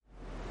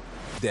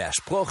Der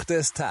Spruch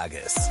des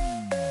Tages.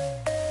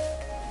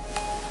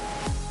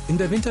 In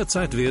der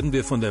Winterzeit werden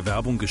wir von der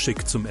Werbung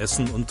geschickt zum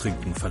Essen und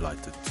Trinken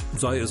verleitet.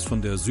 Sei es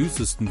von der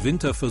süßesten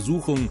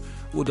Winterversuchung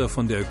oder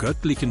von der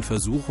göttlichen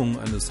Versuchung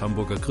eines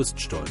Hamburger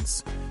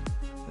Christstolls.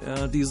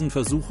 Ja, diesen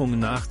Versuchungen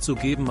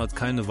nachzugeben hat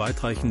keine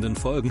weitreichenden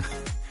Folgen,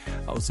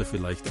 außer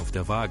vielleicht auf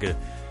der Waage.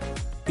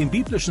 Im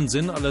biblischen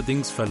Sinn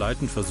allerdings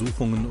verleiten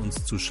Versuchungen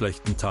uns zu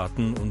schlechten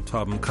Taten und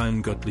haben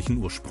keinen göttlichen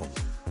Ursprung.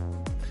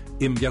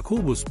 Im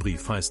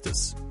Jakobusbrief heißt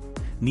es: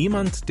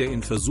 Niemand, der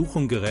in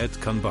Versuchung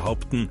gerät, kann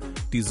behaupten,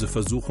 diese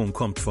Versuchung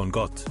kommt von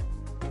Gott.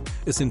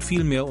 Es sind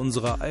vielmehr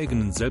unsere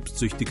eigenen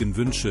selbstsüchtigen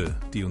Wünsche,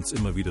 die uns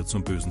immer wieder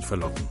zum Bösen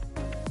verlocken.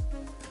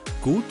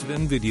 Gut,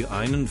 wenn wir die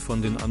einen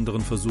von den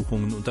anderen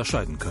Versuchungen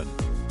unterscheiden können.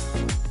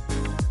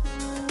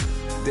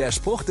 Der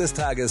Spruch des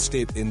Tages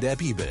steht in der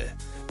Bibel.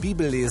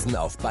 Bibellesen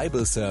auf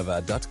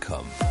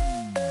bibleserver.com.